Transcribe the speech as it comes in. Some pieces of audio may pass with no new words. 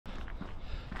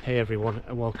Hey everyone,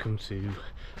 and welcome to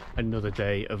another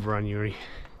day of January.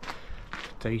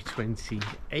 Day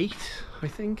 28, I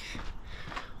think.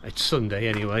 It's Sunday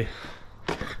anyway,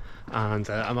 and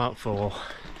I'm out for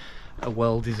a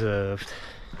well-deserved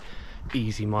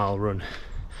easy mile run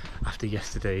after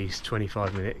yesterday's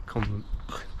 25-minute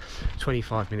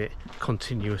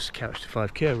continuous couch to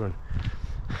 5k run.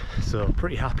 So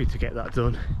pretty happy to get that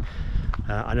done.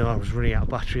 I know I was running out of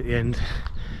battery at the end,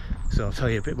 so I'll tell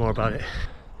you a bit more about it.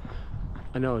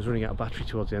 I know I was running out of battery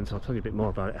towards the end, so I'll tell you a bit more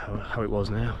about it, how it was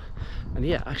now. And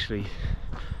yeah, actually,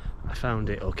 I found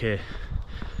it okay.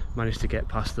 Managed to get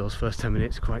past those first 10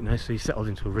 minutes quite nicely, settled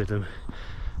into a rhythm.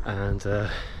 And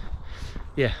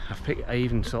yeah, I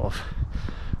even sort of,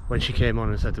 when she came on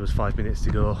and said there was 5 minutes to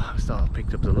go, I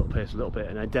picked up the little pace a little bit,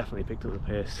 and I definitely picked up the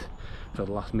pace for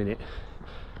the last minute,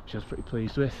 which I was pretty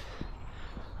pleased with.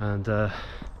 And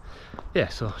yeah,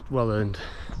 so well earned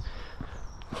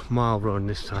mile run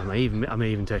this time. I may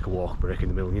even take a walk break in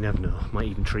the middle, you never know. Might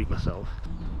even treat myself.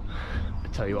 I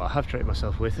tell you what I have treated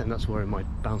myself with, and that's wearing my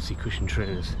bouncy cushion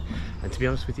trainers. And to be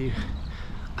honest with you,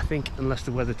 I think unless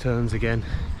the weather turns again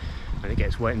and it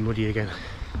gets wet and muddy again,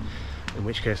 in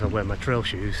which case I'll wear my trail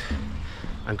shoes,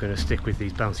 I'm going to stick with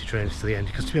these bouncy trainers to the end,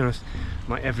 because to be honest,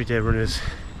 my everyday runners,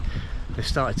 they've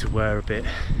started to wear a bit.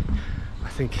 I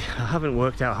think I haven't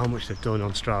worked out how much they've done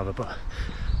on Strava, but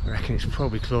I reckon it's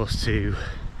probably close to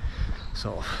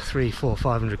sort of 300, 400,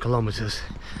 500 kilometers,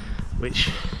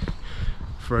 which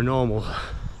for a normal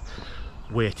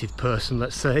weighted person,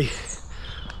 let's say,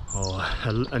 or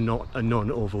a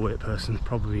non-overweight person,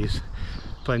 probably is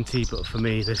plenty, but for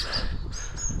me they've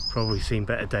probably seen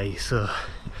better days. So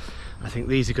I think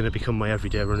these are going to become my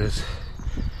everyday runners,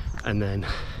 and then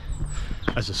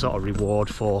as a sort of reward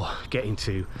for getting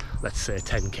to, let's say,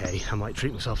 10k, I might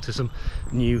treat myself to some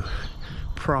new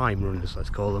prime runners, let's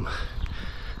call them.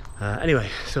 Anyway,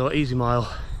 so easy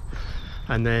mile,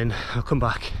 and then I'll come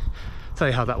back, tell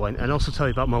you how that went, and also tell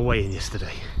you about my weigh-in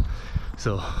yesterday.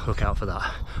 So look out for that.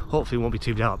 Hopefully it won't be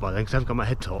too dark by then, because I haven't got my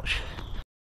head torch.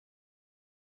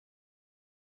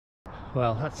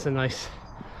 Well, that's a nice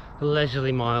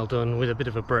leisurely mile done with a bit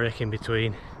of a break in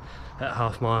between at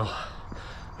half mile,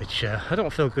 which I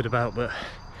don't feel good about, but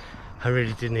I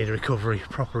really did need a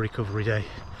proper recovery day,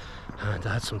 and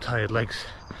I had some tired legs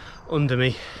under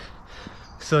me.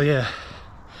 So yeah,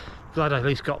 glad I at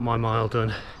least got my mile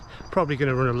done. Probably going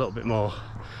to run a little bit more,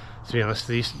 to be honest.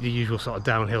 The usual sort of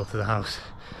downhill to the house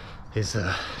is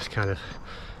it's kind of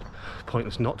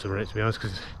pointless not to run it, to be honest,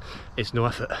 because it's no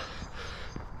effort.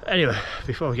 Anyway,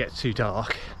 before we get too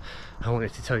dark, I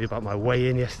wanted to tell you about my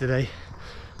weigh-in yesterday.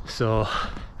 So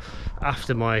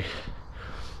after my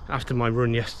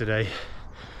run yesterday,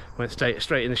 went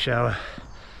straight in the shower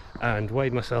and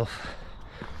weighed myself,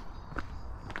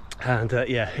 and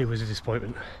yeah, it was a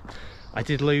disappointment. I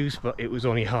did lose, but it was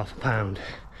only half a pound,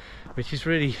 which is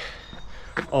really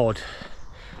odd,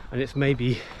 and it's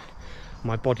maybe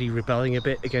my body rebelling a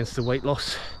bit against the weight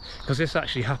loss, because this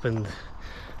actually happened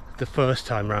the first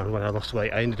time round when I lost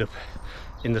weight. I ended up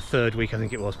in the third week, I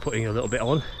think it was, putting a little bit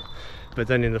on, but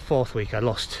then in the fourth week I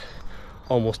lost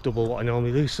almost double what I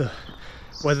normally lose. So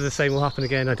whether the same will happen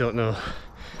again, I don't know.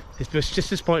 It's just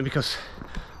disappointing because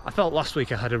I felt last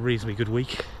week I had a reasonably good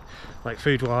week, like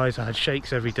food wise. I had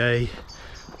shakes every day,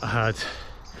 I had,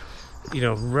 you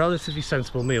know, relatively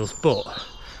sensible meals, but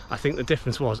I think the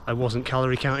difference was I wasn't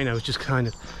calorie counting. I was just kind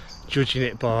of judging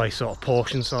it by sort of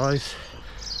portion size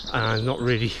and not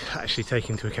really actually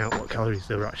taking into account what calories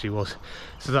there actually was.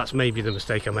 So that's maybe the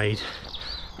mistake I made,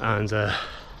 and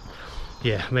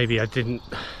yeah, maybe I didn't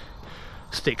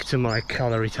stick to my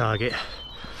calorie target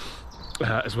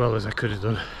as well as I could have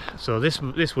done. So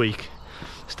this week,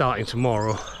 starting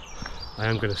tomorrow, I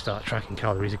am going to start tracking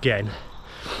calories again,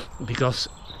 because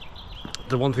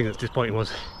the one thing that's disappointing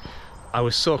was I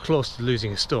was so close to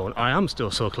losing a stone. I am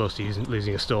still so close to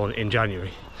losing a stone in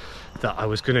January that I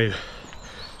was going to,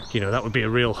 you know, that would be a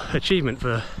real achievement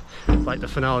for like the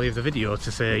finale of the video,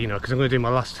 to say, you know, because I'm going to do my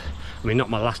last, I mean not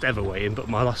my last ever weigh-in, but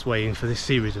my last weigh-in for this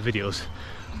series of videos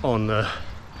on the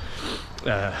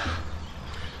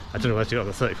I don't know whether to do it on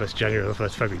the 31st of January or the 1st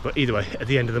of February, but either way, at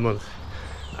the end of the month,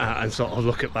 and sort of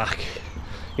look at back,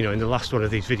 you know, in the last one of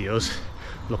these videos,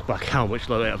 look back how much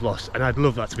weight I've lost. And I'd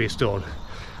love that to be a stone,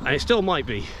 and it still might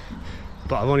be,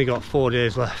 but I've only got 4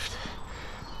 days left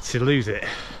to lose it,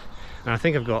 and I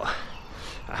think I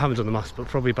haven't done the maths, but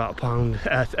probably about a pound,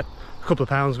 a couple of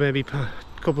pounds, maybe a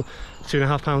couple,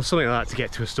 2.5 pounds, something like that, to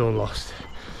get to a stone lost.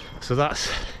 So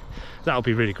that'll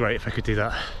be really great if I could do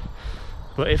that.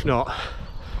 But if not,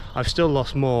 I've still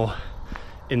lost more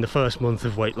in the first month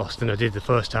of weight loss than I did the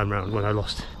first time round, when I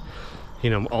lost, you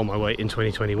know, all my weight in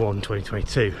 2021,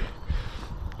 2022.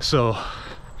 So,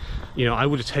 you know, I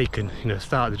would have taken, you know,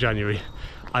 start of January,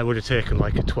 I would have taken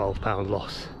like a 12-pound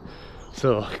loss.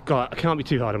 So, God, I can't be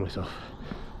too hard on myself,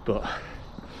 but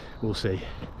we'll see.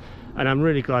 And I'm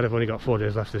really glad I've only got 4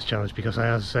 days left of this challenge, because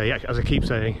as I keep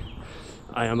saying,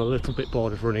 I am a little bit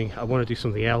bored of running. I want to do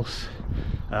something else.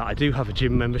 I do have a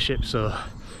gym membership, so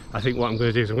I think what I'm going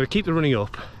to do is I'm going to keep the running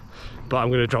up, but I'm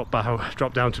going to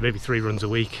drop down to maybe 3 runs a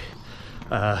week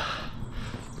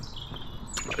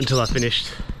until I've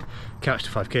finished Couch to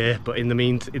 5k. But in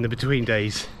the between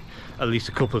days, at least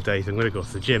a couple of days, I'm going to go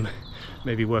to the gym,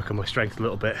 maybe work on my strength a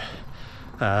little bit,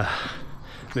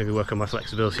 maybe work on my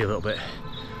flexibility a little bit,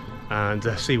 and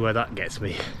see where that gets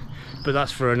me. But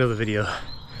that's for another video.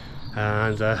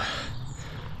 And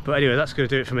but anyway, that's going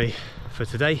to do it for me for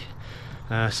today.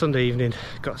 Sunday evening,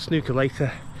 got snooker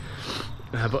later,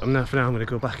 but for now I'm going to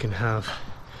go back and have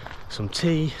some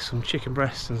tea, some chicken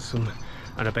breasts, and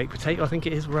a baked potato, I think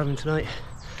it is, we're having tonight,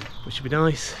 which should be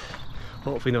nice.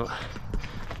 Hopefully not,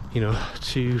 you know,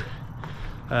 too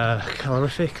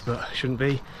calorific, but shouldn't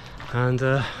be. And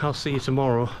I'll see you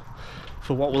tomorrow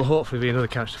for what will hopefully be another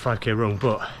Couch to 5k run,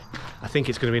 but I think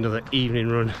it's going to be another evening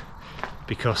run,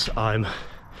 because I'm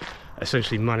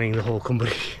essentially manning the whole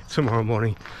company tomorrow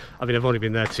morning. I mean, I've only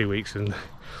been there 2 weeks, and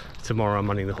tomorrow I'm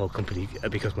manning the whole company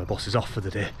because my boss is off for the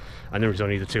day, and there is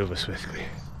only the 2 of us basically.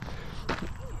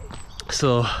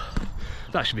 So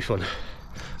that should be fun,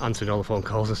 answering all the phone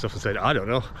calls and stuff, and saying, I don't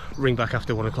know, ring back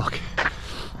after 1 o'clock.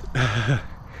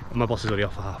 My boss is only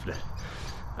off for half a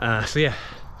day. So yeah,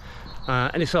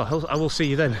 and so I will see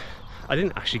you then. I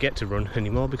didn't actually get to run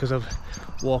anymore because I've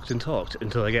walked and talked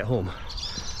until I get home,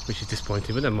 which is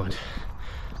disappointing, but never mind.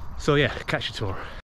 So yeah, catch you tomorrow.